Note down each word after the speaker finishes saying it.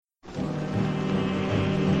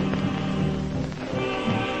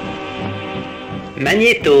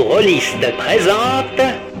Magnéto Rolliste présente...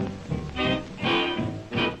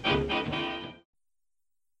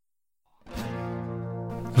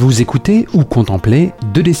 Vous écoutez ou contemplez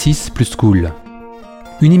 2D6 plus Cool.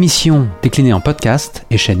 Une émission déclinée en podcast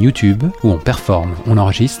et chaîne YouTube où on performe, on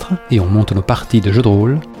enregistre et on monte nos parties de jeux de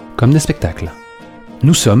rôle comme des spectacles.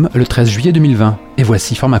 Nous sommes le 13 juillet 2020 et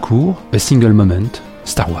voici format court, A Single Moment,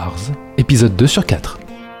 Star Wars, épisode 2 sur 4.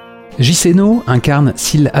 J.C. No incarne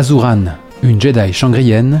Syl Azuran, une Jedi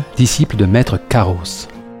shangrienne, disciple de Maître Karos.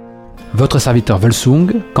 Votre serviteur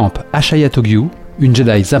Volsung campe Ashaya Togyu, une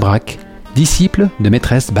Jedi Zabrak, disciple de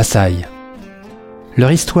Maîtresse Basai.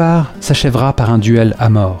 Leur histoire s'achèvera par un duel à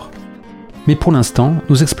mort. Mais pour l'instant,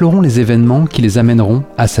 nous explorons les événements qui les amèneront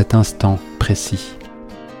à cet instant précis.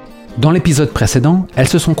 Dans l'épisode précédent, elles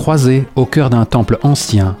se sont croisées au cœur d'un temple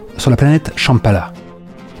ancien sur la planète Shambhala.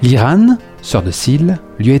 Liran, sœur de Syl,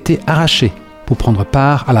 lui a été arrachée pour prendre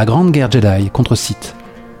part à la grande guerre Jedi contre Sith,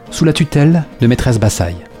 sous la tutelle de Maîtresse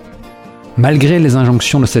Basai. Malgré les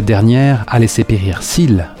injonctions de cette dernière à laisser périr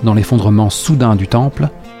Syl dans l'effondrement soudain du temple,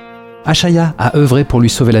 Ashaya a œuvré pour lui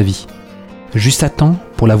sauver la vie, juste à temps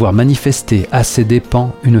pour l'avoir manifesté à ses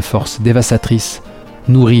dépens une force dévastatrice,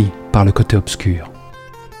 nourrie par le côté obscur.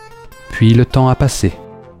 Puis le temps a passé.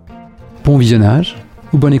 Bon visionnage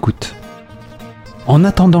ou bonne écoute. En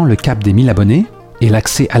attendant le cap des 1000 abonnés et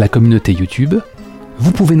l'accès à la communauté YouTube,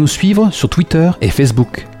 vous pouvez nous suivre sur Twitter et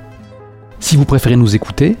Facebook. Si vous préférez nous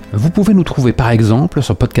écouter, vous pouvez nous trouver par exemple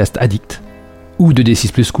sur Podcast Addict, où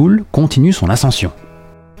 2D6 plus Cool continue son ascension.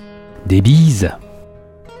 Des bises!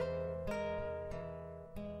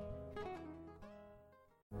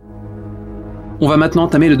 On va maintenant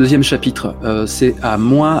entamer le deuxième chapitre. C'est à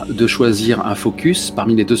moi de choisir un focus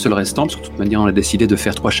parmi les deux seuls restants, parce que de toute manière on a décidé de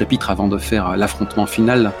faire 3 chapitres avant de faire l'affrontement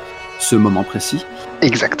final, ce moment précis.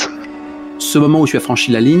 Exact. Ce moment où tu as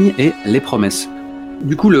franchi la ligne et les promesses.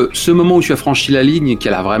 Du coup, ce moment où tu as franchi la ligne, qui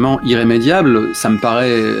est là vraiment irrémédiable, ça me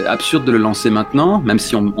paraît absurde de le lancer maintenant, même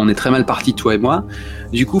si on est très mal partis, toi et moi.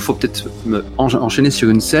 Du coup, il faut peut-être enchaîner sur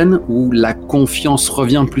une scène où la confiance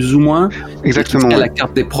revient plus ou moins. Exactement. Et la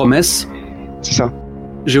carte des promesses. C'est ça.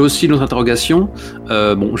 J'ai aussi une autre interrogation.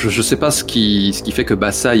 Je sais pas ce qui fait que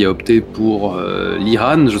Basai a opté pour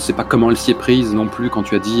l'Iran. Je sais pas comment elle s'y est prise non plus quand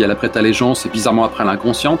tu as dit elle a prête allégeance et bizarrement après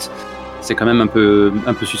l'inconsciente. C'est quand même un peu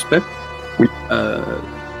suspect. Oui.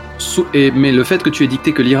 Mais le fait que tu aies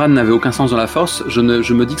dicté que l'Iran n'avait aucun sens dans la force, je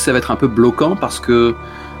me dis que ça va être un peu bloquant parce que...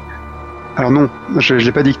 Alors non, je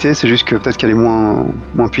l'ai pas dicté, c'est juste que peut-être qu'elle est moins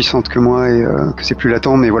puissante que moi et que c'est plus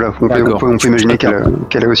latent, mais voilà, on peut imaginer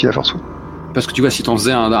qu'elle a aussi la force. Parce que tu vois, si t'en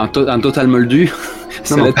faisais un total moldu,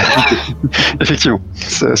 ça va être compliqué. Effectivement,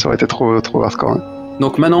 ça aurait été trop hardcore. Hein.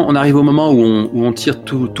 Donc maintenant, on arrive au moment où on tire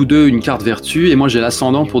tous deux une carte vertu, et moi j'ai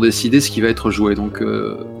l'ascendant pour décider ce qui va être joué. Donc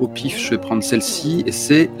au pif, je vais prendre celle-ci, et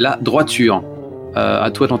c'est la droiture.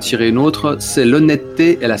 À toi d'en tirer une autre, c'est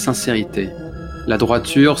l'honnêteté et la sincérité. La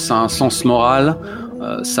droiture, ça a un sens moral,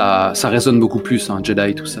 ça résonne beaucoup plus, hein,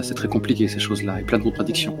 Jedi, tout ça, c'est très compliqué ces choses-là, et plein de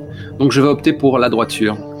contradictions. Donc je vais opter pour la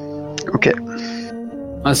droiture. Ok.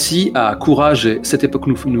 Ainsi, à courage et cette époque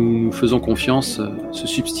nous faisons confiance, se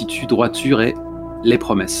substitue droiture et les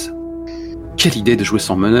promesses. Quelle idée de jouer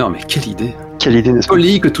sans meneur, mais quelle idée! Quelle idée, n'est-ce pas?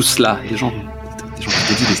 Poli que tout cela. Des gens qui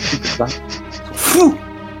te disent des trucs comme ça. Ils sont fous!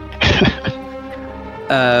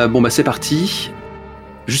 C'est parti.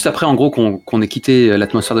 Juste après, en gros, qu'on ait quitté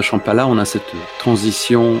l'atmosphère de Shambhala, on a cette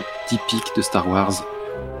transition typique de Star Wars.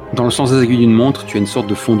 Dans le sens des aiguilles d'une montre, tu as une sorte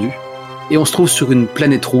de fondu. Et on se trouve sur une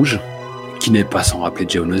planète rouge, qui n'est pas sans rappeler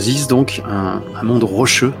Geonosis, donc un monde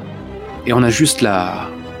rocheux. Et on a juste la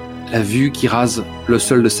vue qui rase le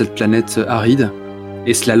sol de cette planète aride,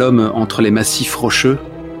 et slalom entre les massifs rocheux,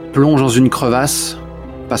 plonge dans une crevasse,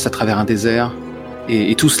 passe à travers un désert,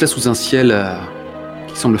 et tout cela sous un ciel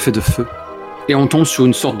qui semble fait de feu. Et on tombe sur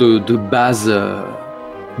une sorte de base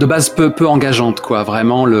peu engageante, quoi.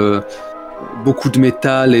 Vraiment, beaucoup de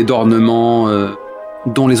métal et d'ornements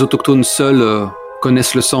dont les autochtones seuls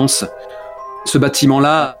connaissent le sens. Ce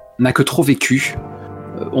bâtiment-là n'a que trop vécu.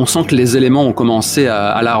 On sent que les éléments ont commencé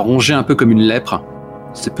à la ronger un peu comme une lèpre.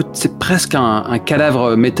 C'est presque un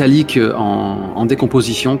cadavre métallique en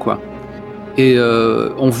décomposition, quoi. Et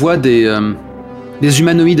on voit des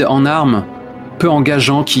humanoïdes en armes, peu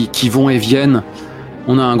engageants, qui vont et viennent.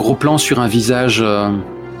 On a un gros plan sur un visage...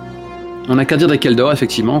 on n'a qu'à dire des Keldor,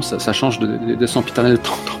 effectivement, ça change de sempiternel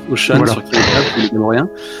Ocean, voilà. Sur qui il n'y a rien.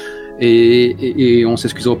 Et on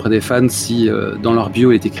s'excusera auprès des fans si dans leur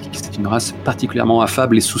bio il est écrit que c'est une race particulièrement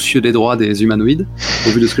affable et soucieux des droits des humanoïdes, au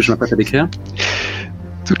vu de ce que je m'apprête à décrire.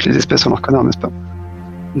 Toutes les espèces ont leur connard, n'est-ce pas?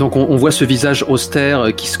 Donc on voit ce visage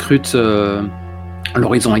austère qui scrute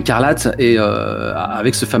l'horizon écarlate, et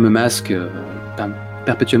avec ce fameux masque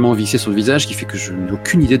perpétuellement vissé sur le visage, qui fait que je n'ai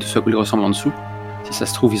aucune idée de ce à quoi il ressemble en dessous. Si ça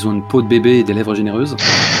se trouve, ils ont une peau de bébé et des lèvres généreuses.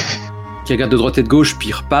 Qui regarde de droite et de gauche, puis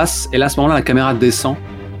il repasse, et là, à ce moment-là, la caméra descend,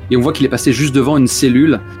 et on voit qu'il est passé juste devant une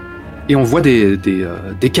cellule, et on voit des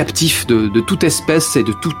captifs de toute espèce et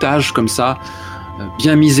de tout âge, comme ça,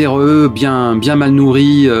 bien miséreux, bien mal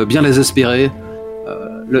nourris, bien désespérés.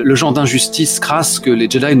 Le genre d'injustice crasse que les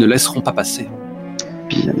Jedi ne laisseront pas passer.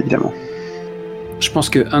 Bien évidemment. Je pense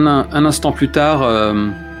qu'un instant plus tard,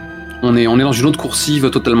 on est dans une autre coursive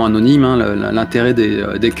totalement anonyme. Hein. L'intérêt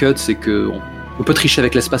des cuts, c'est qu'on peut tricher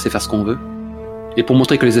avec l'espace et faire ce qu'on veut. Et pour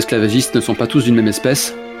montrer que les esclavagistes ne sont pas tous d'une même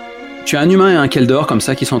espèce, tu as un humain et un Keldor comme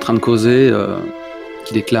ça qui sont en train de causer,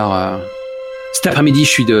 qui déclarent cet après-midi, je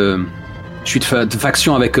suis de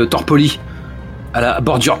faction avec Torpoli à la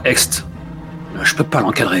bordure Est. Je peux pas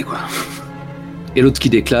l'encadrer, quoi. Et l'autre qui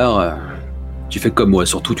déclare tu fais comme moi,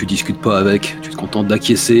 surtout tu discutes pas avec, tu te contentes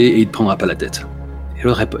d'acquiescer et il te prendra pas la tête.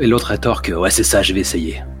 Et l'autre rétorque ouais, c'est ça, je vais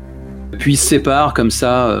essayer. Puis ils se séparent comme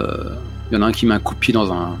ça. Y en a un qui met un coup de pied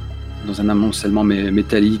dans un amoncellement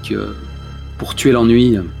métallique pour tuer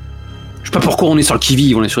l'ennui. Je sais pas pourquoi on est sur le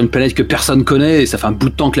qui-vive, on est sur une planète que personne connaît et ça fait un bout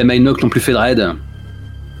de temps que les Mynock n'ont plus fait de raid.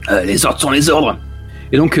 Les ordres sont les ordres.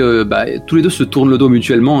 Et donc tous les deux se tournent le dos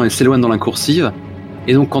mutuellement et s'éloignent dans la coursive.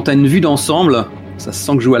 Et donc quand t'as une vue d'ensemble, ça se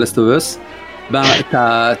sent que je joue à Last of Us,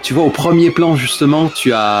 tu vois au premier plan justement,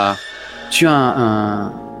 tu as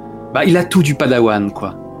un il a tout du Padawan,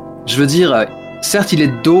 quoi. Je veux dire, certes il est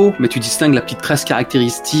de dos, mais tu distingues la petite tresse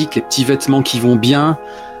caractéristique, les petits vêtements qui vont bien.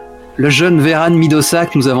 Le jeune Veran Midosa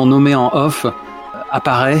que nous avons nommé en off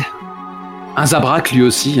apparaît. Un Zabrak lui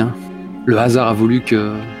aussi. Hein. Le hasard a voulu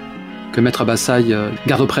que Maître Bassai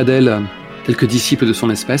garde auprès d'elle quelques disciples de son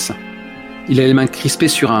espèce. Il a les mains crispées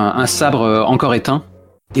sur un sabre encore éteint.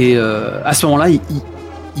 Et à ce moment-là,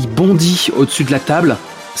 il bondit au-dessus de la table,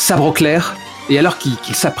 sabre au clair, et alors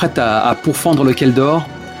qu'il s'apprête à pourfendre le Keldor,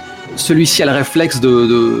 celui-ci a le réflexe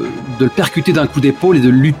de le percuter d'un coup d'épaule et de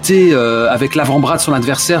lutter avec l'avant-bras de son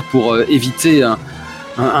adversaire pour éviter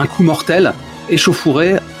un coup mortel.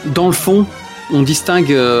 Échauffouré, dans le fond, on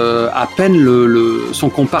distingue à peine son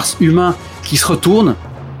comparse humain qui se retourne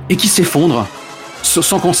et qui s'effondre,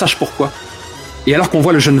 sans qu'on sache pourquoi. Et alors qu'on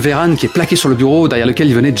voit le jeune Veran qui est plaqué sur le bureau derrière lequel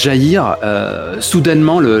il venait de jaillir,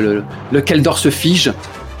 soudainement le Keldor se fige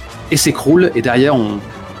et s'écroule, et derrière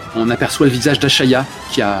on aperçoit le visage d'Ashaya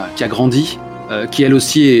qui a grandi, qui elle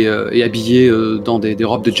aussi est habillée dans des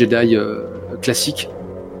robes de Jedi classiques,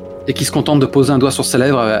 et qui se contente de poser un doigt sur sa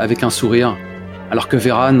lèvre avec un sourire, alors que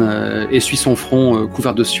Veran essuie son front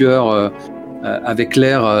couvert de sueur, avec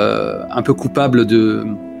l'air un peu coupable du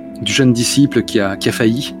jeune disciple qui a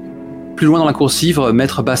failli. Plus loin dans la coursive,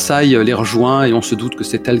 Maître Bassai les rejoint et on se doute que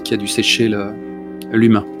c'est elle qui a dû sécher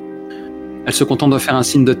l'humain. Elle se contente de faire un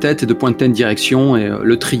signe de tête et de pointer une direction et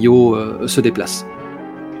le trio se déplace.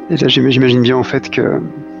 Et là j'imagine bien en fait que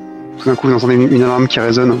tout d'un coup vous entendez une alarme qui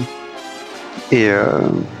résonne et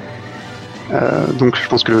donc je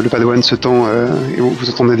pense que le Padawan se tend et vous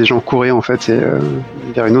entendez des gens courir en fait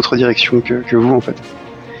vers une autre direction que vous en fait.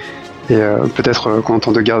 Et peut-être qu'on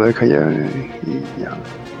entend de garde quand il y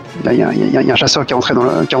a un chasseur qui est entré dans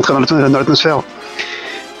l'atmosphère.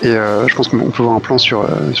 Et je pense qu'on peut voir un plan sur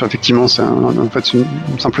effectivement, c'est en fait une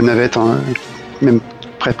simple navette, hein, même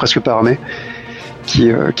presque pas armée, qui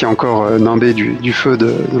est encore nimbée du feu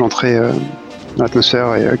de l'entrée dans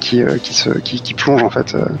l'atmosphère et qui plonge en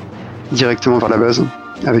fait directement vers la base,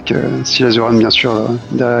 avec Silas Zoran bien sûr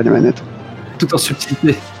derrière les manettes. Tout en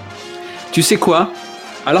subtilité. Tu sais quoi ?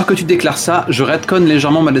 Alors que tu déclares ça, je retconne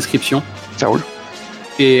légèrement ma description. Ça roule.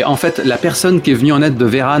 Et en fait, la personne qui est venue en aide de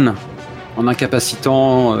Veran en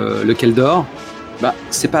incapacitant le Keldor,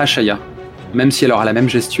 c'est pas Ashaya. Même si elle aura la même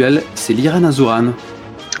gestuelle, c'est Liran Azuran.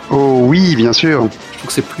 Oh oui, bien sûr. Je trouve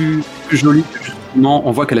que c'est plus joli. Justement,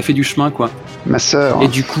 on voit qu'elle a fait du chemin, quoi. Ma sœur. Et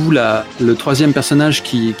du coup, le troisième personnage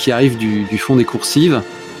qui arrive du fond des coursives,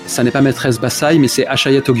 ça n'est pas Maîtresse Bassai, mais c'est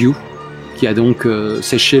Ashaya Togyu, qui a donc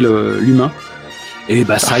séché l'humain. Et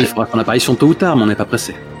Bassai fera son apparition tôt ou tard, mais on n'est pas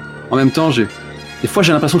pressé. En même temps, des fois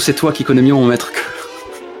j'ai l'impression que c'est toi qui connais mieux mon maître.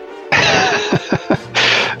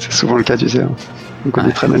 C'est souvent le cas, tu sais. On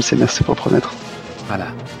connaît très mal ses propres maîtres. Voilà.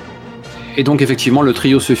 Et donc effectivement, le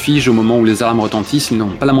trio se fige au moment où les alarmes retentissent. Ils n'ont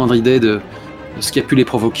pas la moindre idée de ce qui a pu les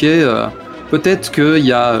provoquer. Peut-être qu'il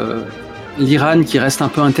y a l'Iran qui reste un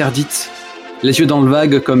peu interdite, les yeux dans le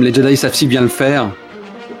vague comme les Jedi savent si bien le faire.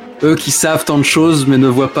 Eux qui savent tant de choses mais ne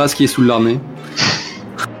voient pas ce qui est sous leur nez.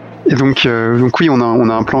 Et donc oui, on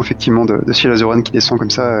a un plan effectivement de Silas Zoran qui descend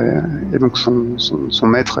comme ça, et donc son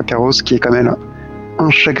maître Karos qui est quand même un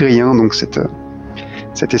chagrin, donc cette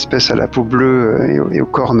cette espèce à la peau bleue et aux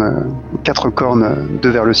cornes, aux 4 cornes, 2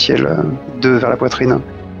 vers le ciel, 2 vers la poitrine,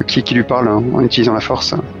 qui lui parle en utilisant la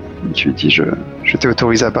force. Tu lui dis je t'ai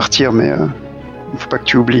autorisé à partir, mais il ne faut pas que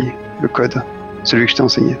tu oublies le code, celui que je t'ai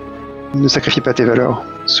enseigné. Ne sacrifie pas tes valeurs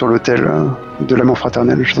sur l'autel de l'amour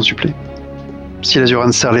fraternel, je t'en supplie. Si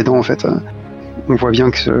l'Azuran serre les dents, en fait, on voit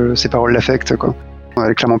bien que ses paroles l'affectent, quoi.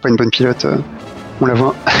 Elle est clairement pas une bonne pilote. On la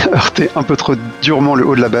voit heurter un peu trop durement le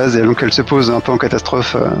haut de la base, et donc elle se pose un peu en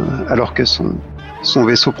catastrophe, alors que son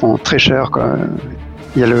vaisseau prend très cher, quoi.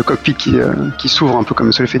 Il y a le cockpit qui s'ouvre un peu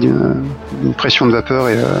comme sous l'effet d'une pression de vapeur,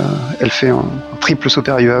 et elle fait un triple saut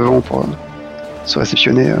périlleux avant pour se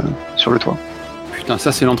réceptionner sur le toit. Putain,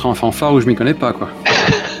 ça c'est l'entrée en fanfare où je m'y connais pas, quoi.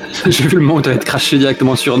 J'ai vu le monde être craché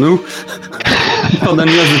directement sur nous. Dans un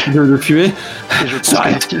nuage de fumée.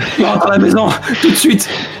 S'arrête, rentre à la maison, tout de suite.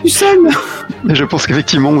 Du saignes. Et je pense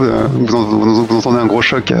qu'effectivement, vous entendez un gros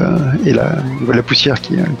choc et la poussière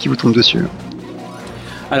qui vous tombe dessus.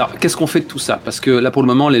 Alors, qu'est-ce qu'on fait de tout ça? Parce que là, pour le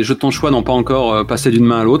moment, les jetons de choix n'ont pas encore passé d'une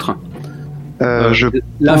main à l'autre. Je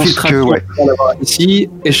pense que, ouais. Ici,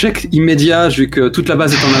 échec immédiat, vu que toute la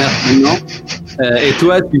base est en alerte maintenant. Et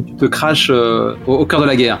toi, tu te craches au cœur de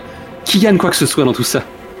la guerre. Qui gagne quoi que ce soit dans tout ça?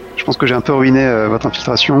 Je pense que j'ai un peu ruiné votre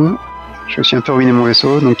infiltration. J'ai aussi un peu ruiné mon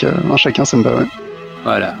vaisseau, donc un chacun, ça me va, ouais.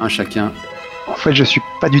 Voilà, un chacun. En fait, je suis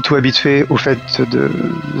pas du tout habitué au fait de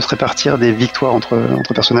se répartir des victoires entre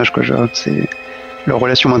personnages, quoi. Leur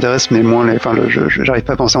relation m'intéresse, mais moins j'arrive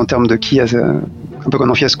pas à penser en termes de qui a, un peu comme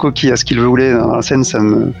dans Fiasco, qui a ce qu'il voulait dans la scène, ça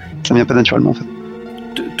me vient pas naturellement, en fait.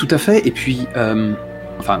 Tout à fait, et puis,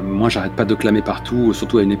 moi j'arrête pas de clamer partout,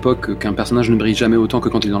 surtout à une époque, qu'un personnage ne brille jamais autant que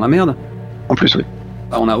quand il est dans la merde. En plus, oui.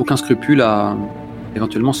 On n'a aucun scrupule à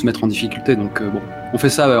éventuellement se mettre en difficulté, donc on fait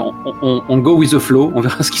ça, on go with the flow, on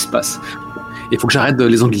verra ce qui se passe. Il faut que j'arrête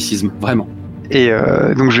les anglicismes, vraiment. Et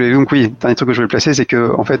donc oui, dernier truc que je voulais placer, c'est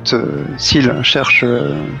que en fait, Syl cherche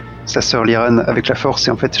sa sœur Liran avec la force,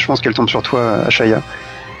 et en fait, je pense qu'elle tombe sur toi, Ashaya.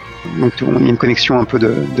 Donc il y a une connexion un peu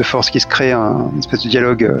de force qui se crée, une espèce de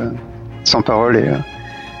dialogue sans parole, et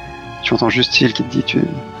tu entends juste Syl qui te dit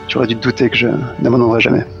tu aurais dû te douter que je n'abandonnerai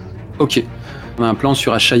jamais. Ok. On a un plan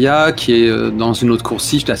sur Ashaya qui est dans une autre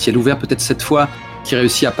coursive, à ciel ouvert peut-être cette fois, qui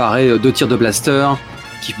réussit à parer 2 tirs de blaster,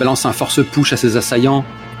 qui balance un force push à ses assaillants,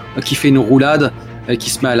 qui fait une roulade, qui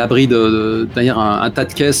se met à l'abri derrière un tas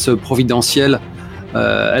de caisses providentielles.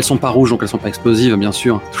 Elles sont pas rouges, donc elles sont pas explosives, bien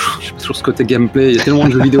sûr. J'ai toujours ce côté gameplay. Il y a tellement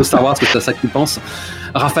de jeux vidéo Star Wars que c'est à ça qu'ils pensent.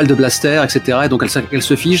 Rafale de blaster, etc. Et donc elle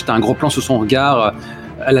se fige. T'as un gros plan sur son regard.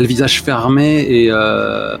 Elle a le visage fermé et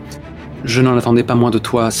je n'en attendais pas moins de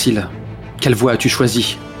toi, Syl. Quelle voie as-tu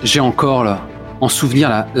choisi? J'ai encore en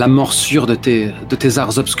souvenir la morsure de tes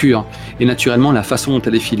arts obscurs. Et naturellement, la façon dont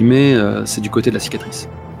elle est filmée, c'est du côté de la cicatrice.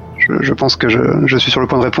 Je pense que je suis sur le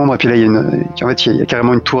point de répondre, et puis là, il y a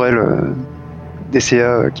carrément une tourelle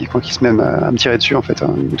DCA qui se met à me tirer dessus, en fait.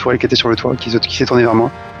 Une tourelle qui était sur le toit, qui s'est tournée vers moi.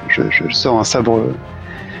 Je sors un sabre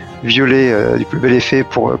violet du plus bel effet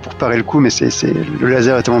pour parer le coup, mais le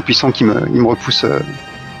laser est tellement puissant qu'il me repousse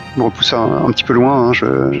un petit peu loin,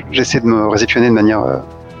 hein. J'essaie de me réceptionner de manière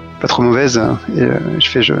pas trop mauvaise, et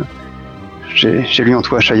j'ai lu en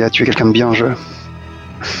toi, Ashaya, tu es quelqu'un de bien,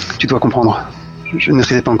 tu dois comprendre. Je ne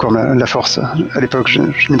maîtrisais pas encore la force. À l'époque, je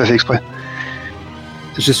n'ai pas fait exprès.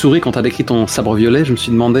 J'ai souri quand t'as décrit ton sabre violet, je me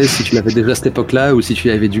suis demandé si tu l'avais déjà à cette époque-là, ou si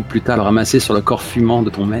tu avais dû plus tard le ramasser sur le corps fumant de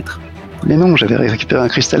ton maître. Mais non, j'avais récupéré un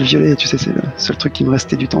cristal violet, tu sais, c'est le seul truc qui me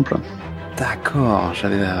restait du temple. D'accord,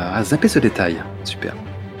 j'avais zappé ce détail. Super.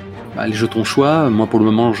 Les jetons choix, moi pour le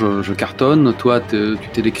moment je cartonne, toi tu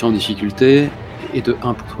t'es décrit en difficulté, et de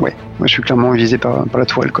 1 pour toi. Ouais, moi je suis clairement visé par la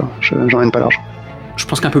tourelle, quoi. J'emmène pas large. Je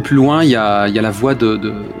pense qu'un peu plus loin, il y a la voix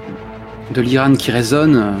de Liran qui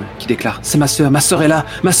résonne, qui déclare « C'est ma sœur est là,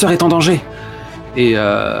 ma sœur est en danger !» Et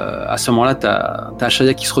à ce moment-là, t'as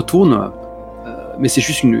Ashaya qui se retourne, mais c'est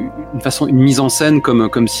juste une mise en scène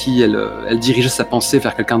comme si elle dirigeait sa pensée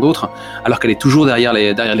vers quelqu'un d'autre, alors qu'elle est toujours derrière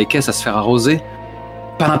les caisses à se faire arroser.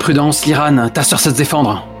 Pas d'imprudence, Liran, ta sœur sait se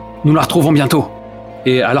défendre. Nous la retrouvons bientôt.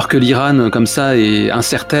 Et alors que Liran, comme ça, est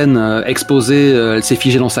incertaine, exposée, elle s'est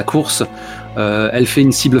figée dans sa course, elle fait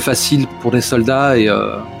une cible facile pour des soldats et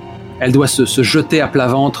elle doit se jeter à plat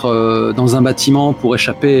ventre dans un bâtiment pour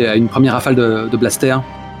échapper à une première rafale de blaster.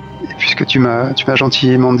 Et puisque tu m'as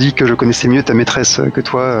gentiment dit que je connaissais mieux ta maîtresse que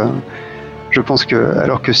toi, je pense que,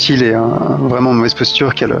 alors que Syl est vraiment en mauvaise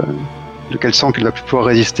posture, qu'elle sent qu'elle va plus pouvoir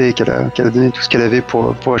résister, qu'elle a donné tout ce qu'elle avait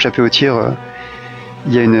pour échapper au tir,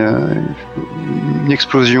 il y a une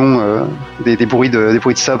explosion, des bruits de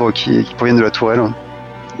sabre qui proviennent de la tourelle.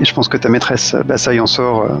 Et je pense que ta maîtresse Bassaï en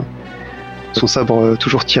sort, son sabre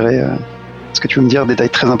toujours tiré. Est-ce que tu veux me dire détail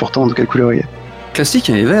très important de quelle couleur il est? Classique,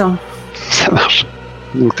 il y a les verres. Hein. Ça marche.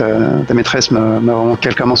 Donc ta maîtresse m'a vraiment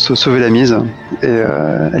calmement sauvé la mise et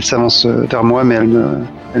elle s'avance vers moi, mais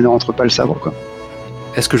elle ne rentre pas le sabre, quoi.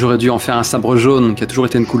 Est-ce que j'aurais dû en faire un sabre jaune qui a toujours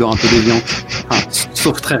été une couleur un peu déviante, enfin,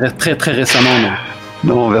 sauf très très très récemment,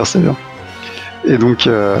 non. Non, vert, c'est bien. Et donc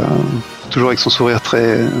toujours avec son sourire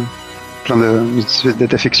très plein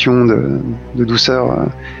d'affection, de douceur,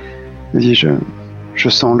 elle dit je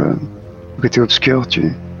sens le côté obscur. Tu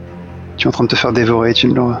es en train de te faire dévorer, tu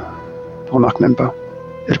ne le remarques même pas.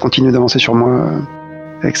 Elle continue d'avancer sur moi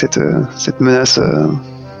avec cette menace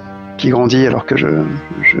qui grandit alors que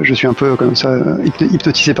je suis un peu comme ça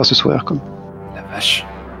hypnotisé par ce sourire, comme. La vache.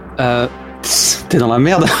 T'es dans la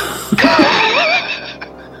merde.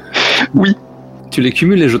 Oui. Tu les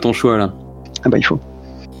cumules les jetons choix là. Ah bah il faut.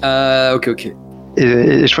 Ok.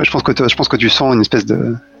 Et je pense que tu sens une espèce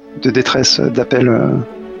de détresse, d'appel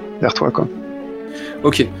vers toi, quoi.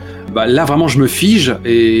 Ok. Bah là vraiment je me fige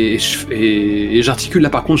et j'articule. Là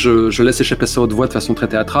par contre je laisse échapper sa haute voix de façon très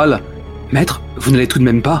théâtrale. Maître, vous n'allez tout de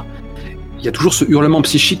même pas. Il y a toujours ce hurlement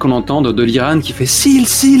psychique qu'on entend de Liran qui fait Syl,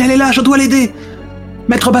 elle est là, je dois l'aider.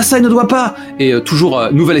 Maître Bassai ne doit pas. Et toujours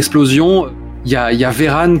nouvelle explosion. Il y a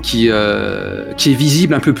Véran qui est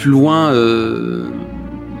visible un peu plus loin,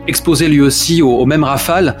 exposé lui aussi aux mêmes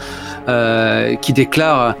rafales, qui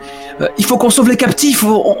déclare il faut qu'on sauve les captifs,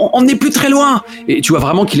 on n'est plus très loin. Et tu vois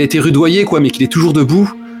vraiment qu'il a été rudoyé, quoi, mais qu'il est toujours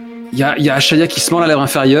debout. Il y a Ashaya qui se mord la lèvre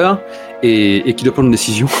inférieure et qui doit prendre une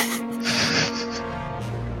décision.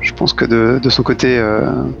 Je pense que de son côté,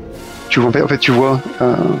 tu vois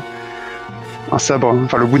un sabre,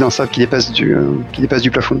 enfin le bout d'un sabre qui dépasse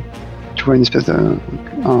du plafond. Tu vois une espèce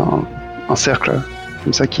un cercle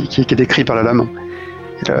comme ça qui est décrit par la lame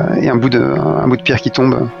et un bout de pierre qui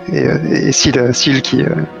tombe et Syl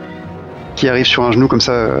qui arrive sur un genou comme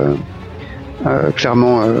ça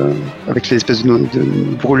clairement avec l'espèce de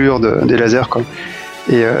brûlure des lasers, quoi.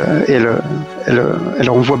 Et elle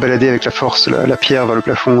renvoie balader avec la force la pierre vers le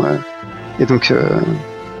plafond et donc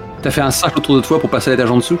T'as fait un cercle autour de toi pour passer à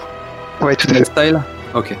l'étage en dessous? Ouais, tout à fait. Style.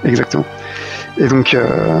 Ok. Exactement. Et donc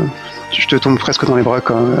je te tombe presque dans les bras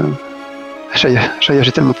quand Ashaya,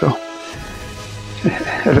 j'ai tellement peur.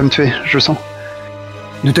 Elle va me tuer, je le sens.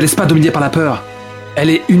 Ne te laisse pas dominer par la peur. Elle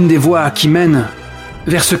est une des voies qui mènent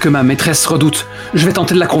vers ce que ma maîtresse redoute. Je vais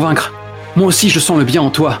tenter de la convaincre. Moi aussi, je sens le bien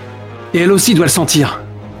en toi. Et elle aussi doit le sentir.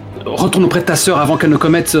 Retourne auprès de ta sœur avant qu'elle ne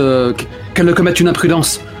commette une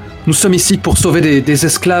imprudence. Nous sommes ici pour sauver des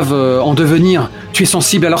esclaves en devenir. Tu es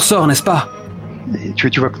sensible à leur sort, n'est-ce pas? Et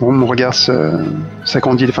tu vois que mon regard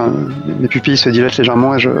s'agrandit, enfin, mes pupilles se dilatent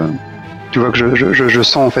légèrement et tu vois que je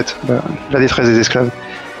sens en fait la détresse des esclaves.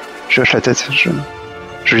 Je hoche la tête,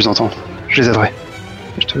 je les entends, je les aiderai.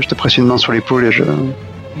 Je te presse une main sur l'épaule et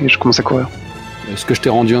je commence à courir. Est-ce que je t'ai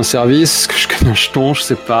rendu un service? Est-ce que je gagne un jeton? Je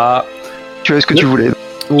sais pas. Tu as ce que tu voulais.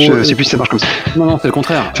 Je sais plus si ça marche comme ça. Non, c'est le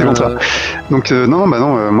contraire. C'est le contraire. Donc non,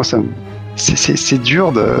 moi ça... C'est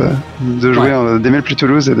dur de jouer d'aimer le plus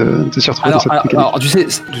Toulouse et de s'y retrouver dans cette mécanique. Alors, tu sais,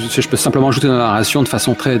 je peux simplement ajouter dans la narration de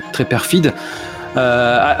façon très, très perfide.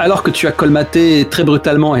 Alors que tu as colmaté très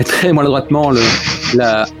brutalement et très maladroitement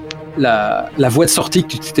la voie de sortie que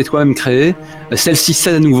tu t'étais toi-même créée, celle-ci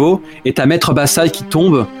cède à nouveau et t'as Maître Bassai qui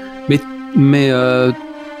tombe, mais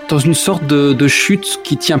dans une sorte de chute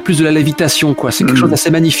qui tient plus de la lévitation, quoi. C'est quelque chose d'assez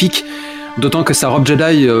magnifique. D'autant que sa robe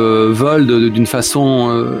Jedi vole d'une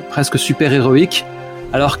façon presque super héroïque,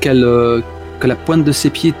 alors que la pointe de ses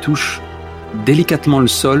pieds touche délicatement le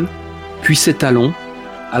sol, puis ses talons,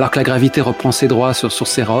 alors que la gravité reprend ses droits sur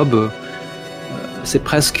ses robes. C'est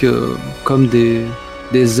presque comme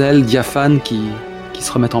des ailes diaphanes qui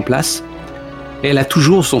se remettent en place. Et elle a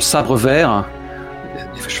toujours son sabre vert,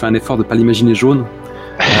 je fais un effort de ne pas l'imaginer jaune,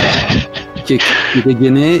 qui est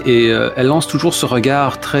dégainé, et elle lance toujours ce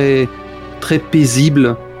regard très très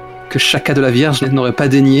paisible que Shaka de la Vierge n'aurait pas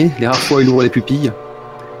daigné les rares fois où il ouvre les pupilles.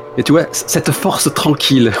 Et tu vois, cette force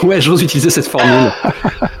tranquille, ouais, j'ose utiliser cette formule,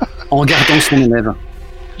 en gardant son élève.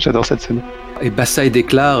 J'adore cette scène. Et Bassai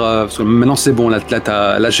déclare, maintenant c'est bon, là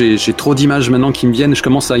j'ai trop d'images maintenant qui me viennent, je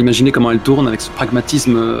commence à imaginer comment elle tourne avec ce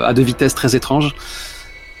pragmatisme à deux vitesses très étrange.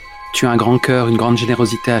 Tu as un grand cœur, une grande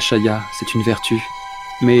générosité, Ashaya, c'est une vertu.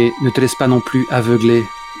 Mais ne te laisse pas non plus aveugler.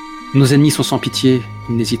 Nos ennemis sont sans pitié,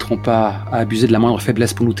 ils n'hésiteront pas à abuser de la moindre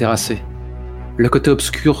faiblesse pour nous terrasser. Le côté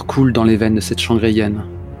obscur coule dans les veines de cette Shangréienne.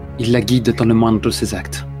 Il la guide dans le moindre de ses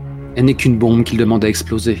actes. Elle n'est qu'une bombe qu'il demande à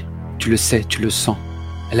exploser. Tu le sais, tu le sens.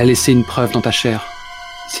 Elle a laissé une preuve dans ta chair.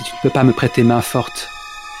 Si tu ne peux pas me prêter main forte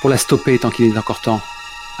pour la stopper tant qu'il est encore temps,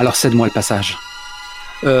 alors cède-moi le passage.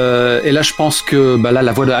 Et là, je pense que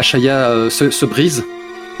la voix de Ashaya se brise.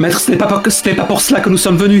 Maître, ce n'est pas pour cela que nous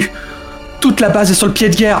sommes venus. Toute la base est sur le pied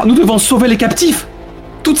de guerre. Nous devons sauver les captifs.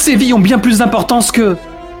 Toutes ces vies ont bien plus d'importance que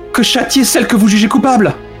châtier celles que vous jugez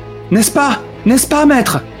coupables. N'est-ce pas,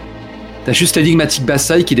 maître? T'as juste l'énigmatique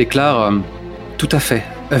Bassaï qui déclare tout à fait,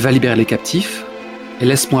 va libérer les captifs et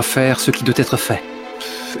laisse-moi faire ce qui doit être fait.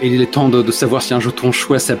 Et il est temps de savoir si un jour ton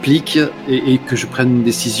choix s'applique et que je prenne une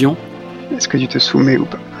décision. Est-ce que tu te soumets ou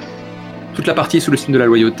pas? Toute la partie est sous le signe de la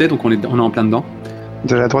loyauté, donc on est en plein dedans.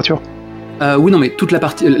 De la droiture? Oui, non, mais toute la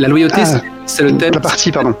partie... La loyauté, c'est le thème... La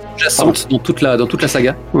partie, pardon. Jacente dans toute la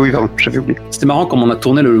saga. Oui, pardon, j'avais oublié. C'était marrant comme on a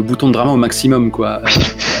tourné le bouton de drama au maximum, quoi.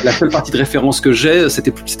 La seule partie de référence que j'ai,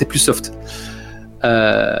 c'était plus soft.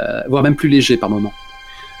 Voire même plus léger par moment.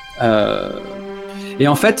 Et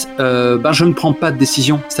en fait, je ne prends pas de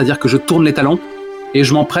décision. C'est-à-dire que je tourne les talons et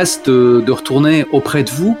je m'empresse de retourner auprès de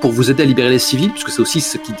vous pour vous aider à libérer les civils, puisque c'est aussi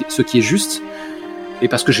ce qui est juste. Et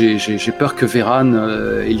parce que j'ai peur que Veyran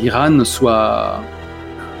et Liran soient,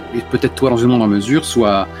 et peut-être toi dans une moindre mesure,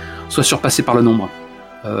 soient surpassés par le nombre,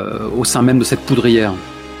 au sein même de cette poudrière.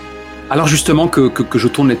 Alors justement que je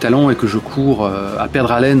tourne les talons et que je cours à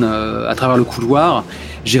perdre haleine à travers le couloir,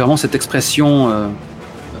 j'ai vraiment cette expression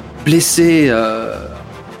blessée,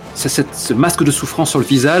 ce masque de souffrance sur le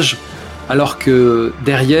visage, alors que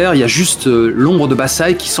derrière, il y a juste l'ombre de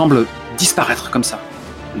Bassaï qui semble disparaître comme ça.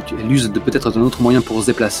 Elle use peut-être d'un autre moyen pour se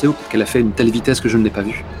déplacer, ou peut-être qu'elle a fait une telle vitesse que je ne l'ai pas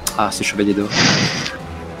vue. Ah, c'est Chevalier d'Or.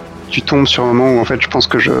 Tu tombes sur un moment où en fait je pense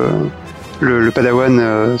que le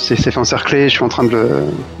Padawan s'est fait encercler, je suis en train de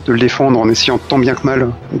le défendre en essayant tant bien que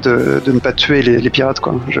mal de ne pas tuer les pirates,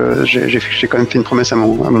 quoi. J'ai quand même fait une promesse à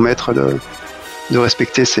mon maître de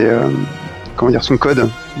respecter son code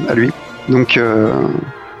à lui. Donc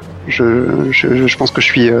je pense que je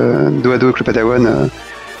suis dos à dos avec le Padawan,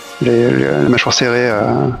 la mâchoire serrée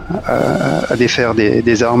à défaire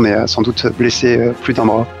des armes et à sans doute blesser plus d'un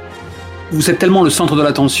bras. Vous êtes tellement le centre de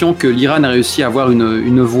l'attention que Liran a réussi à avoir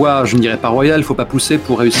une voie, je ne dirais pas royale, faut pas pousser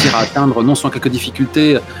pour réussir à atteindre, non sans quelques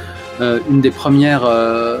difficultés, une des premières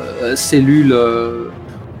cellules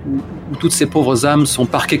où toutes ces pauvres âmes sont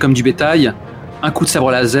parquées comme du bétail. Un coup de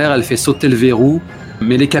sabre laser, elle fait sauter le verrou,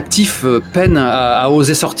 mais les captifs peinent à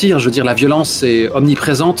oser sortir. Je veux dire, la violence est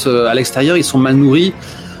omniprésente à l'extérieur, ils sont mal nourris.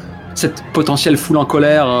 Cette potentielle foule en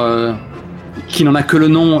colère qui n'en a que le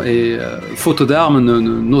nom et faute d'armes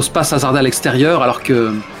n'ose pas s'hasarder à l'extérieur, alors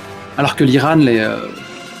que Liran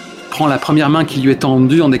prend la première main qui lui est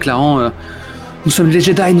tendue en déclarant nous sommes les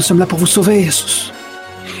Jedi, nous sommes là pour vous sauver.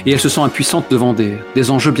 Et elle se sent impuissante devant des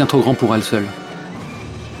enjeux bien trop grands pour elle seule.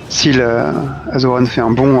 Syl Azoran fait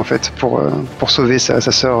un bond en fait pour sauver sa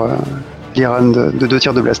sœur Liran de 2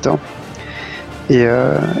 tirs de blaster. Et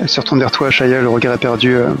elle se retourne vers toi, Shaya, le regard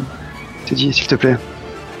éperdu. Te dit, s'il te plaît,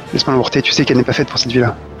 laisse-moi l'emporter, tu sais qu'elle n'est pas faite pour cette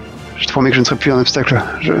vie-là. Je te promets que je ne serai plus un obstacle.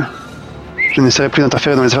 Je n'essaierai plus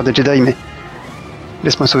d'interférer dans les affaires des Jedi, mais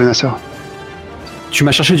laisse-moi sauver ma sœur. Tu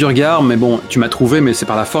m'as cherché du regard, mais bon, tu m'as trouvé, mais c'est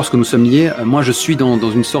par la force que nous sommes liés. Moi, je suis dans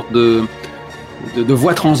une sorte de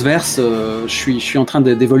voie transverse. Je suis en train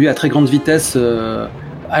d'évoluer à très grande vitesse,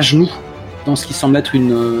 à genoux, dans ce qui semble être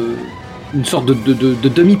une sorte de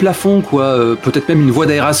demi-plafond, quoi. Peut-être même une voie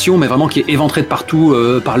d'aération, mais vraiment qui est éventrée de partout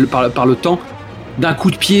par le temps. D'un coup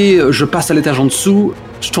de pied, je passe à l'étage en dessous,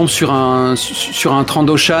 je tombe sur un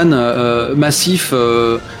Trandoshan massif.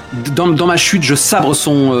 Dans ma chute, je sabre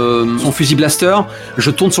son fusil blaster, je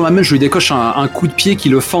tourne sur ma main, je lui décoche un coup de pied qui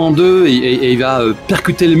le fend en deux et il va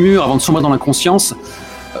percuter le mur avant de sombrer dans l'inconscience.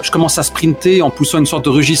 Je commence à sprinter en poussant une sorte de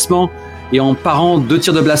rugissement et en parant 2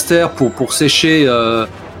 tirs de blaster pour sécher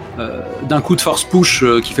d'un coup de force push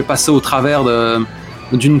qui fait passer au travers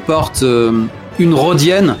d'une porte une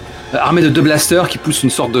rhodienne armée de 2 blasters qui pousse une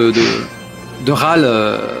sorte de râle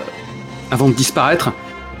avant de disparaître,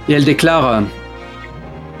 et elle déclare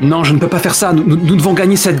non, je ne peux pas faire ça, nous devons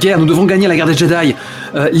gagner cette guerre, nous devons gagner la guerre des Jedi.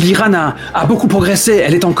 Liran a beaucoup progressé,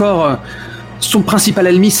 elle est encore son principal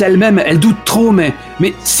ennemi, c'est elle-même, elle doute trop, mais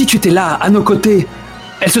si tu étais là, à nos côtés,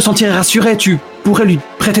 elle se sentirait rassurée, tu pourrais lui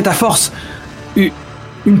prêter ta force.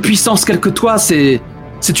 Une puissance quelle que toi, c'est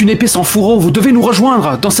une épée sans fourreau, vous devez nous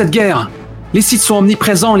rejoindre dans cette guerre. Les Sith sont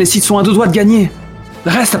omniprésents, les Sith sont à 2 doigts de gagner.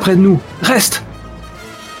 Reste après de nous, reste.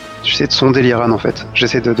 J'essaie de sonder Liran en fait,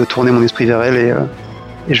 j'essaie de tourner mon esprit vers elle et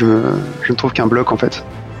je ne trouve qu'un bloc en fait.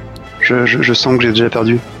 Je sens que j'ai déjà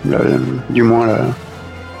perdu, du moins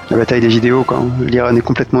la bataille des vidéos, quoi. Liran est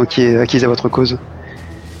complètement acquise à votre cause.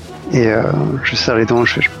 Et je serre les dents,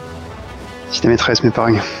 je fais si ta maîtresse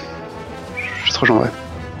m'épargne, je te rejoindrai.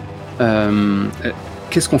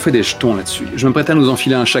 Qu'est-ce qu'on fait des jetons là-dessus? Je me prêtais à nous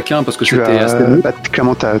enfiler un chacun parce que c'était assez bon.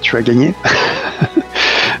 Clairement, tu as gagné.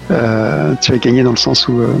 Tu as gagné dans le sens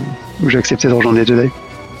où j'ai accepté de rejoindre les Jedi.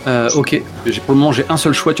 Ok. Pour le moment, j'ai un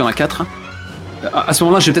seul choix, tu en as 4. À ce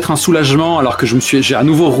moment-là, j'ai peut-être un soulagement alors que j'ai à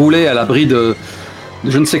nouveau roulé à l'abri de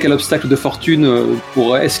je ne sais quel obstacle de fortune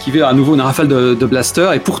pour esquiver à nouveau une rafale de blaster.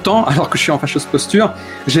 Et pourtant, alors que je suis en fâcheuse posture,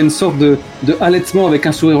 j'ai une sorte de halètement avec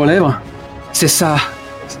un sourire aux lèvres. C'est ça.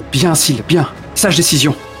 Bien, Syl, bien. Sage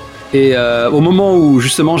décision. Et au moment où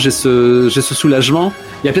justement j'ai ce soulagement,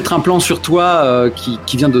 il y a peut-être un plan sur toi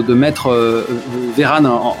qui vient de mettre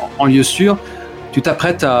Veyran en lieu sûr. Tu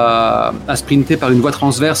t'apprêtes à sprinter par une voie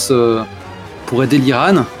transverse pour aider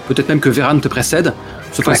Liran. Peut-être même que Veyran te précède.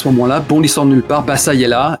 Sauf qu'à ce moment-là, bondissant de nulle part, Bassaï est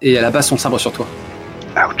là et elle abat son sabre sur toi.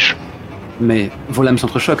 Ouch. Mais vos lames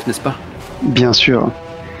s'entrechoquent, n'est-ce pas? Bien sûr.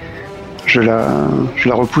 Je la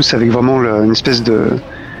repousse avec vraiment une espèce de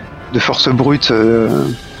force brute.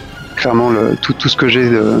 Clairement, tout ce que j'ai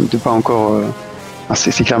de pas encore...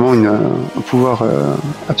 c'est clairement un pouvoir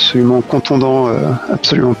absolument contondant,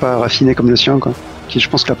 absolument pas raffiné comme le sien, quoi. Qui, je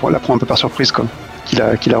pense, la prend un peu par surprise, quoi. Qui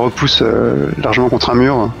la repousse largement contre un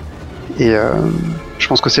mur. Et je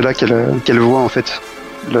pense que c'est là qu'elle voit en fait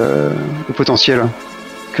le potentiel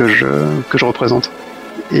que je représente.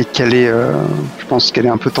 Et qu'elle est, je pense qu'elle est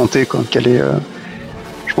un peu tentée, quoi.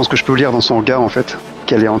 Je pense que je peux lire dans son regard en fait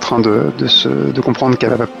qu'elle est en train de comprendre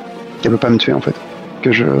qu'elle veut pas me tuer en fait.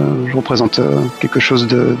 Que je représente quelque chose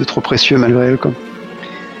de trop précieux malgré elle, quoi.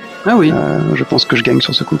 Ah oui. Je pense que je gagne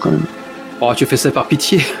sur ce coup quand même. Oh, tu fais ça par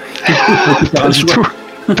pitié. Pas du tout.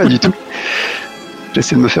 Pas du tout.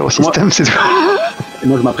 J'essaie de me faire au système, c'est tout. Et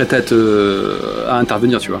moi, je m'apprêtais à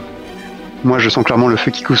intervenir, tu vois. Moi, je sens clairement le feu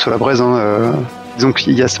qui coule sur la braise. Disons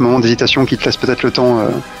qu'il y a ce moment d'hésitation qui te laisse peut-être le temps,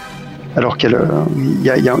 alors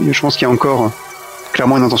je pense qu'il y a encore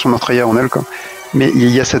clairement une intention meurtrière en elle, quoi. Mais il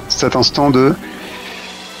y a cet instant de...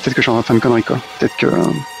 Peut-être que je suis en train de faire une connerie, quoi.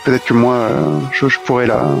 Peut-être que moi, je pourrais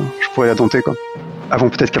la dompter, quoi. Avant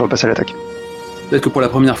peut-être qu'elle repasse à l'attaque. Peut-être que pour la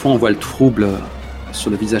première fois, on voit le trouble sur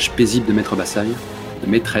le visage paisible de Maître Bassaï, de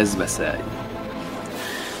Maîtresse Bassaï.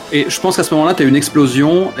 Et je pense qu'à ce moment-là, tu as une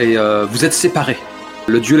explosion et vous êtes séparés.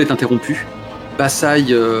 Le duel est interrompu.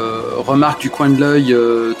 Bassaï remarque du coin de l'œil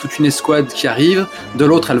toute une escouade qui arrive. De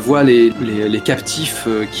l'autre, elle voit les captifs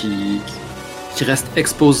qui restent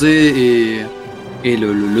exposés et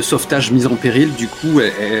le sauvetage mis en péril. Du coup,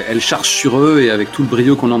 elle charge sur eux et avec tout le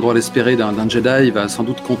brio qu'on a le droit d'espérer d'un Jedi, il va sans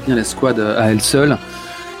doute contenir l'escouade à elle seule.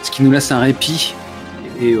 Ce qui nous laisse un répit.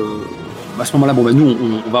 Et à ce moment-là, nous,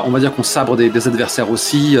 on va dire qu'on sabre des adversaires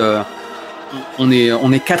aussi. On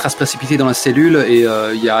est 4 à se précipiter dans la cellule et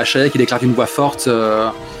il y a Ashaya qui déclare d'une voix forte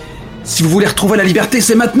si vous voulez retrouver la liberté,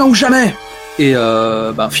 c'est maintenant ou jamais. Et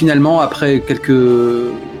finalement, après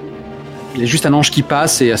il y a juste un ange qui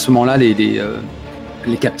passe et à ce moment-là,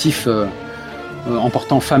 les captifs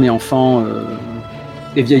emportant femmes et enfants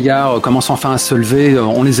et vieillards commencent enfin à se lever.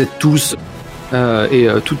 On les aide tous. Et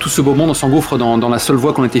tout ce beau monde s'engouffre dans la seule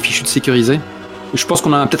voie qu'on était fichu de sécuriser. Je pense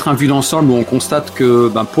qu'on a peut-être un vue d'ensemble où on constate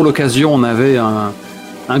que pour l'occasion on avait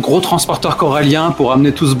un gros transporteur corallien pour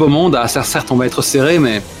amener tout ce beau monde. Certes on va être serré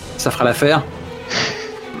mais ça fera l'affaire.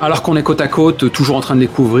 Alors qu'on est côte à côte, toujours en train de les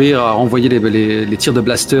couvrir, à renvoyer les tirs de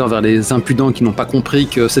blaster vers les impudents qui n'ont pas compris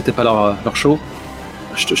que c'était pas leur show.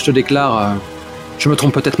 Je te déclare, je me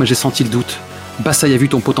trompe peut-être mais j'ai senti le doute. Bassaï a vu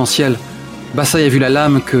ton potentiel. Bassaï a vu la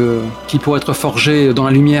lame qui pourrait être forgée dans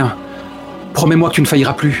la lumière. Promets-moi que tu ne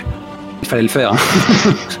failliras plus. Il fallait le faire.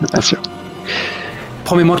 Bien sûr.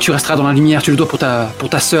 Promets-moi que tu resteras dans la lumière. Tu le dois pour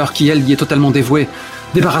ta sœur qui, elle, y est totalement dévouée.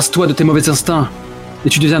 Débarrasse-toi de tes mauvais instincts. Et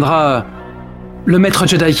tu deviendras le maître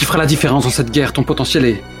Jedi qui fera la différence dans cette guerre. Ton potentiel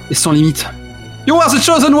est sans limite. You are the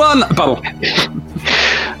chosen one. Pardon.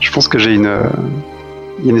 Je pense que j'ai une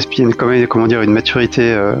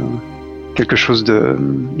maturité, quelque chose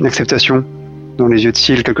une acceptation dans les yeux de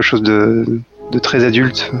Syl, quelque chose de très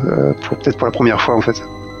adulte, peut-être pour la première fois en fait.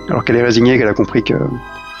 Alors qu'elle est résignée, qu'elle a compris qu'elle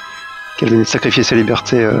venait de sacrifier sa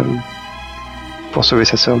liberté pour sauver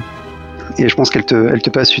sa sœur. Et je pense qu'elle te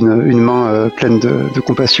passe une main pleine de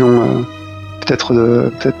compassion, peut-être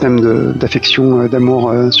même d'affection,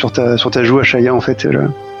 d'amour sur ta joue, Ashaya en fait. Elle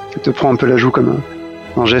te prend un peu la joue comme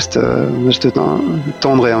un geste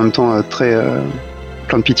tendre et en même temps très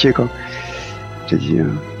plein de pitié, quoi. J'ai dit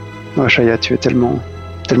oh, Ashaya, tu es tellement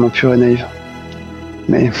pure et naïve.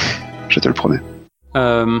 Mais je te le promets.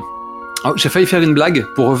 J'ai failli faire une blague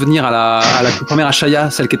pour revenir à la première Ashaya,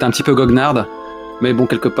 celle qui était un petit peu goguenarde. Mais bon,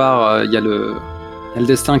 quelque part, il y a le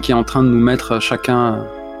destin qui est en train de nous mettre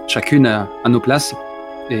chacune à nos places.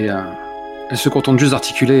 Et elle se contente juste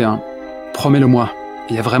d'articuler, promets-le-moi.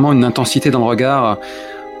 Il y a vraiment une intensité dans le regard,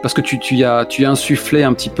 parce que tu as insufflé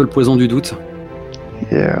un petit peu le poison du doute.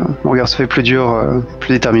 Et mon regard se fait plus dur,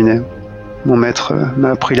 plus déterminé. Mon maître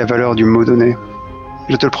m'a appris la valeur du mot donné.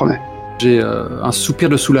 Je te le promets. J'ai un soupir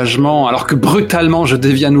de soulagement, alors que brutalement je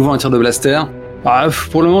dévie à nouveau un tir de blaster. Ah,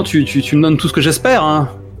 pour le moment, tu me donnes tout ce que j'espère, hein.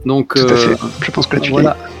 Donc, Tout à fait. Je pense que là, tu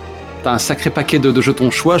voilà. T'as un sacré paquet de jetons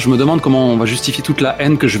choix. Je me demande comment on va justifier toute la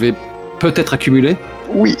haine que je vais peut-être accumuler.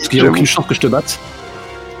 Oui. Parce qu'il n'y a aucune chance que je te batte.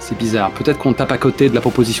 C'est bizarre. Peut-être qu'on tape à côté de la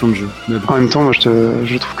proposition de jeu. Mais bon. En même temps, moi,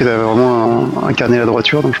 je trouve que tu as vraiment incarné la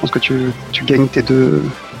droiture, donc je pense que tu gagnes tes deux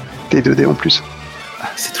dés en plus. Ah,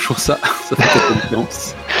 c'est toujours ça. Ça fait peut-être la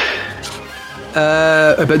différence.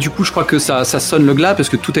 Du coup, je crois que ça sonne le glas parce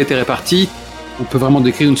que tout a été réparti. On peut vraiment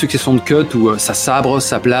décrire une succession de cuts où ça sabre,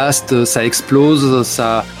 ça blaste, ça explose,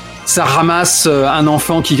 ça ramasse un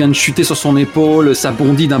enfant qui vient de chuter sur son épaule, ça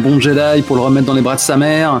bondit d'un bond Jedi pour le remettre dans les bras de sa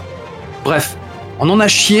mère. Bref, on en a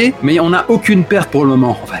chié, mais on n'a aucune perte pour le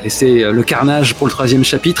moment. On va laisser le carnage pour le 3e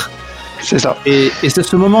chapitre. C'est ça. Et c'est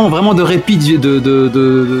ce moment vraiment de répit,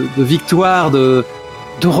 de victoire, de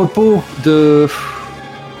repos, de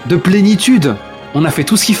plénitude. On a fait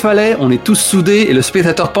tout ce qu'il fallait, on est tous soudés et le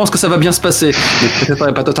spectateur pense que ça va bien se passer. Mais le spectateur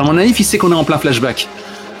n'est pas totalement naïf, il sait qu'on est en plein flashback.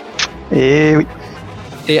 Et oui.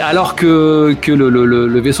 Et alors que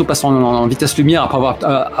le vaisseau passe en vitesse lumière après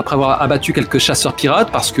avoir abattu quelques chasseurs pirates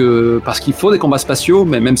parce qu'il faut des combats spatiaux,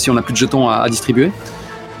 mais même si on n'a plus de jetons à distribuer,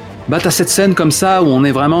 bah t'as cette scène comme ça où on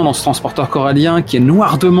est vraiment dans ce transporteur corallien qui est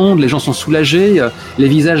noir de monde, les gens sont soulagés, les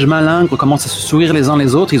visages malingres commencent à se sourire les uns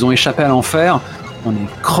les autres, ils ont échappé à l'enfer, on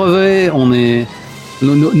est crevés,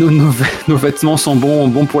 nos vêtements sont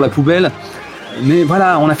bons pour la poubelle. Mais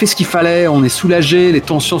voilà, on a fait ce qu'il fallait, on est soulagés, les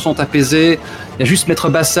tensions sont apaisées. Il y a juste Maître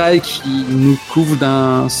Bassaï qui nous couvre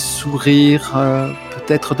d'un sourire,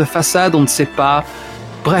 peut-être de façade, on ne sait pas.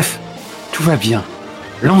 Bref, tout va bien.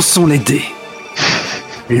 Lançons les dés.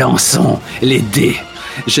 Lançons les dés.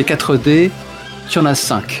 J'ai 4 dés, tu en as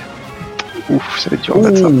 5. Ouf, ça va être dur de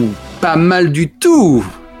battre ça. Pas mal du tout.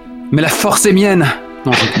 Mais la force est mienne.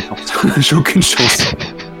 Non, j'ai aucune chance. J'ai aucune chance.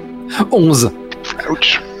 11.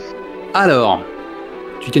 Ouch. Alors,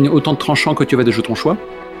 tu gagnes autant de tranchants que tu avais de jetons choix,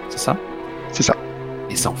 c'est ça ? C'est ça.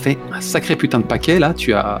 Et ça en fait un sacré putain de paquet, là,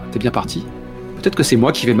 t'es bien parti. Peut-être que c'est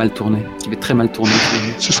moi qui vais mal tourner, qui vais très mal tourner.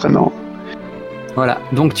 Ce serait marrant. Voilà,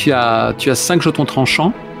 donc tu as 5 jetons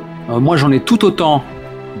tranchants. Moi j'en ai tout autant,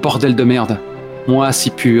 bordel de merde. Moi si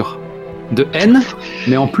pur, de haine,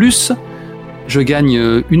 mais en plus, je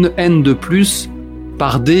gagne une haine de plus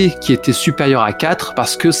par dé qui était supérieur à 4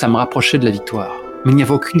 parce que ça me rapprochait de la victoire. Mais il n'y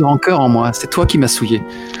avait aucune rancœur en moi, c'est toi qui m'as souillé.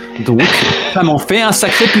 Donc, ça m'en fait un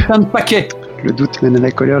sacré putain de paquet. Le doute mène à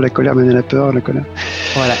la colère mène à la peur, la colère.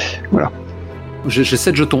 Voilà. J'ai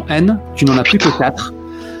 7 jetons haine, tu n'en as plus que 4.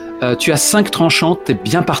 Tu as 5 tranchants, t'es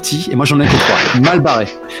bien parti, et moi j'en ai que 3. Mal barré.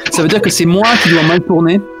 Ça veut dire que c'est moi qui dois mal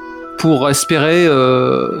tourner pour espérer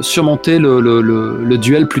surmonter le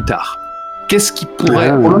duel plus tard. Qu'est-ce qui pourrait...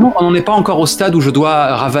 Pour le moment, on n'en est pas encore au stade où je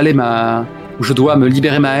dois ravaler où je dois me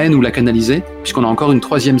libérer ma haine ou la canaliser, puisqu'on a encore une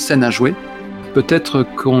 3e scène à jouer. Peut-être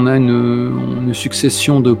qu'on a une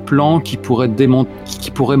succession de plans qui pourraient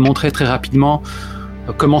montrer très rapidement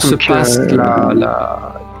comment se passe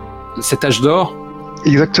cet âge d'or.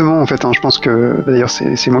 Exactement, en fait. Je pense que, d'ailleurs,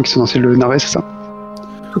 c'est moi qui suis censé le narrer, c'est ça ?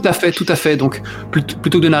 Tout à fait. Donc,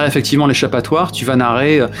 plutôt que de narrer effectivement l'échappatoire, tu vas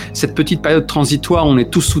narrer cette petite période transitoire où on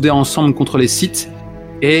est tous soudés ensemble contre les Sith.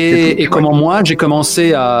 Et comment moi, j'ai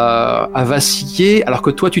commencé à vaciller, alors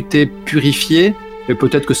que toi, tu t'es purifié. Et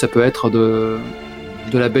peut-être que ça peut être de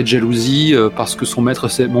la bête jalousie, parce que mon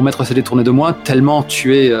maître s'est détourné de moi, tellement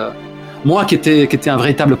tu es... moi qui étais un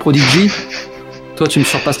véritable prodigy, toi, tu me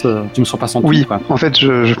surpasses en tout. Oui, quoi. En fait,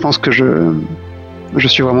 je pense que je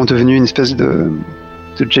suis vraiment devenu une espèce de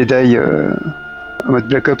Jedi en mode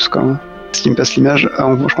Black Ops, quoi. Ce qui me passe l'image.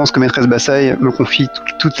 Je pense que Maîtresse Bassaï me confie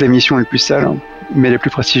toutes les missions les plus sales, mais les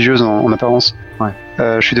plus prestigieuses en apparence. Ouais.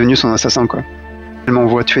 Je suis devenu son assassin, quoi. Elle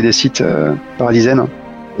m'envoie tuer des sites par dizaines.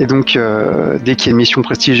 Et donc, dès qu'il y a une mission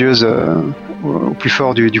prestigieuse au plus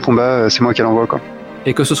fort du combat, c'est moi qui l'envoie, quoi.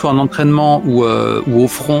 Et que ce soit en entraînement ou au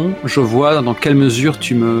front, je vois dans quelle mesure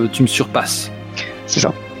tu me surpasses. C'est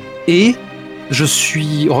ça. Et je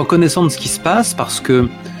suis reconnaissant de ce qui se passe parce que,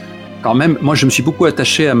 alors même, moi je me suis beaucoup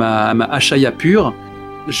attaché à ma Ashaya pure.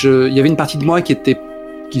 Il y avait une partie de moi qui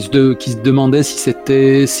se demandait si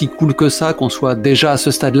c'était si cool que ça qu'on soit déjà à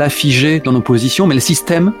ce stade-là figé dans nos positions, mais le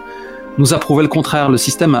système nous a prouvé le contraire. Le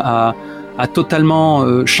système a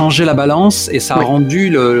totalement changé la balance et ça a rendu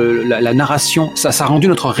la narration, ça a rendu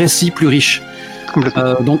notre récit plus riche.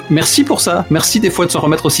 Donc merci pour ça, merci des fois de se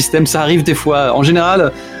remettre au système, ça arrive des fois. En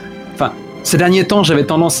général, ces derniers temps, j'avais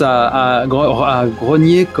tendance à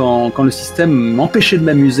grogner quand le système m'empêchait de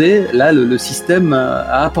m'amuser. Là, le système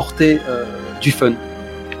a apporté du fun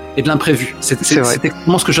et de l'imprévu. C'était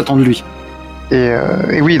exactement ce que j'attends de lui.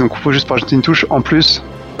 Et oui, donc juste pour ajouter une touche, en plus,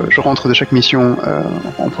 je rentre de chaque mission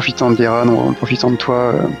en profitant de Liran, en profitant de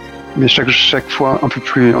toi, mais chaque fois un peu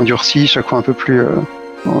plus endurci, chaque fois un peu plus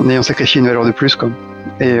en ayant sacrifié une valeur de plus, quoi.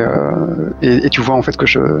 Et tu vois en fait que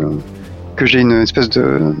j'ai une espèce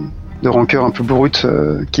de rancœur un peu brute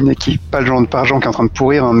qui n'est pas le genre de argent qui est en train de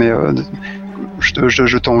pourrir, hein, mais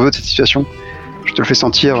je t'en veux de cette situation. Je te le fais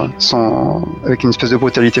sentir avec une espèce de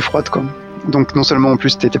brutalité froide, quoi. Donc non seulement en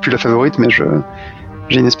plus t'es plus la favorite, mais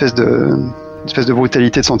j'ai une espèce de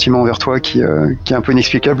brutalité de sentiment envers toi qui est un peu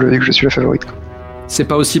inexplicable vu que je suis la favorite, quoi. C'est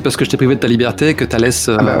pas aussi parce que je t'ai privé de ta liberté que t'as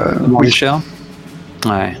laissé oui. cher.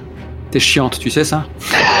 Ouais. T'es chiante, tu sais ça?